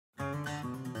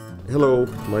Hello,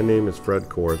 my name is Fred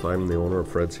Korth. I'm the owner of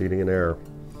Fred's Heating and Air.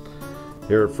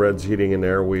 Here at Fred's Heating and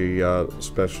Air, we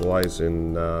specialize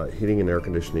in heating and air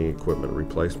conditioning equipment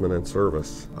replacement and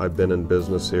service. I've been in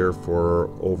business here for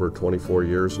over 24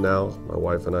 years now. My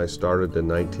wife and I started in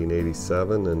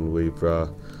 1987, and we've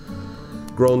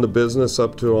grown the business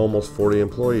up to almost 40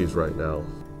 employees right now.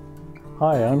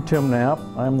 Hi, I'm Tim Knapp.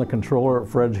 I'm the controller at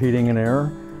Fred's Heating and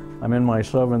Air. I'm in my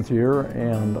 7th year,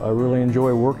 and I really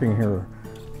enjoy working here.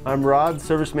 I'm Rod,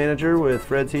 Service Manager with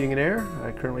Fred's Heating and Air.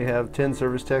 I currently have 10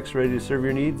 service techs ready to serve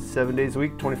your needs 7 days a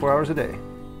week, 24 hours a day.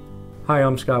 Hi,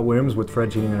 I'm Scott Williams with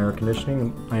Fred's Heating and Air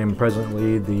Conditioning. I am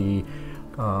presently the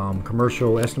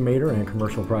commercial estimator and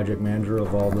commercial project manager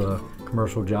of all the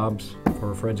commercial jobs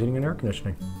for Fred's Heating and Air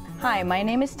Conditioning. Hi, my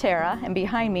name is Tara, and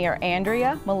behind me are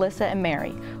Andrea, Melissa, and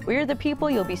Mary. We are the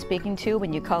people you'll be speaking to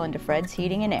when you call into Fred's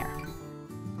Heating and Air.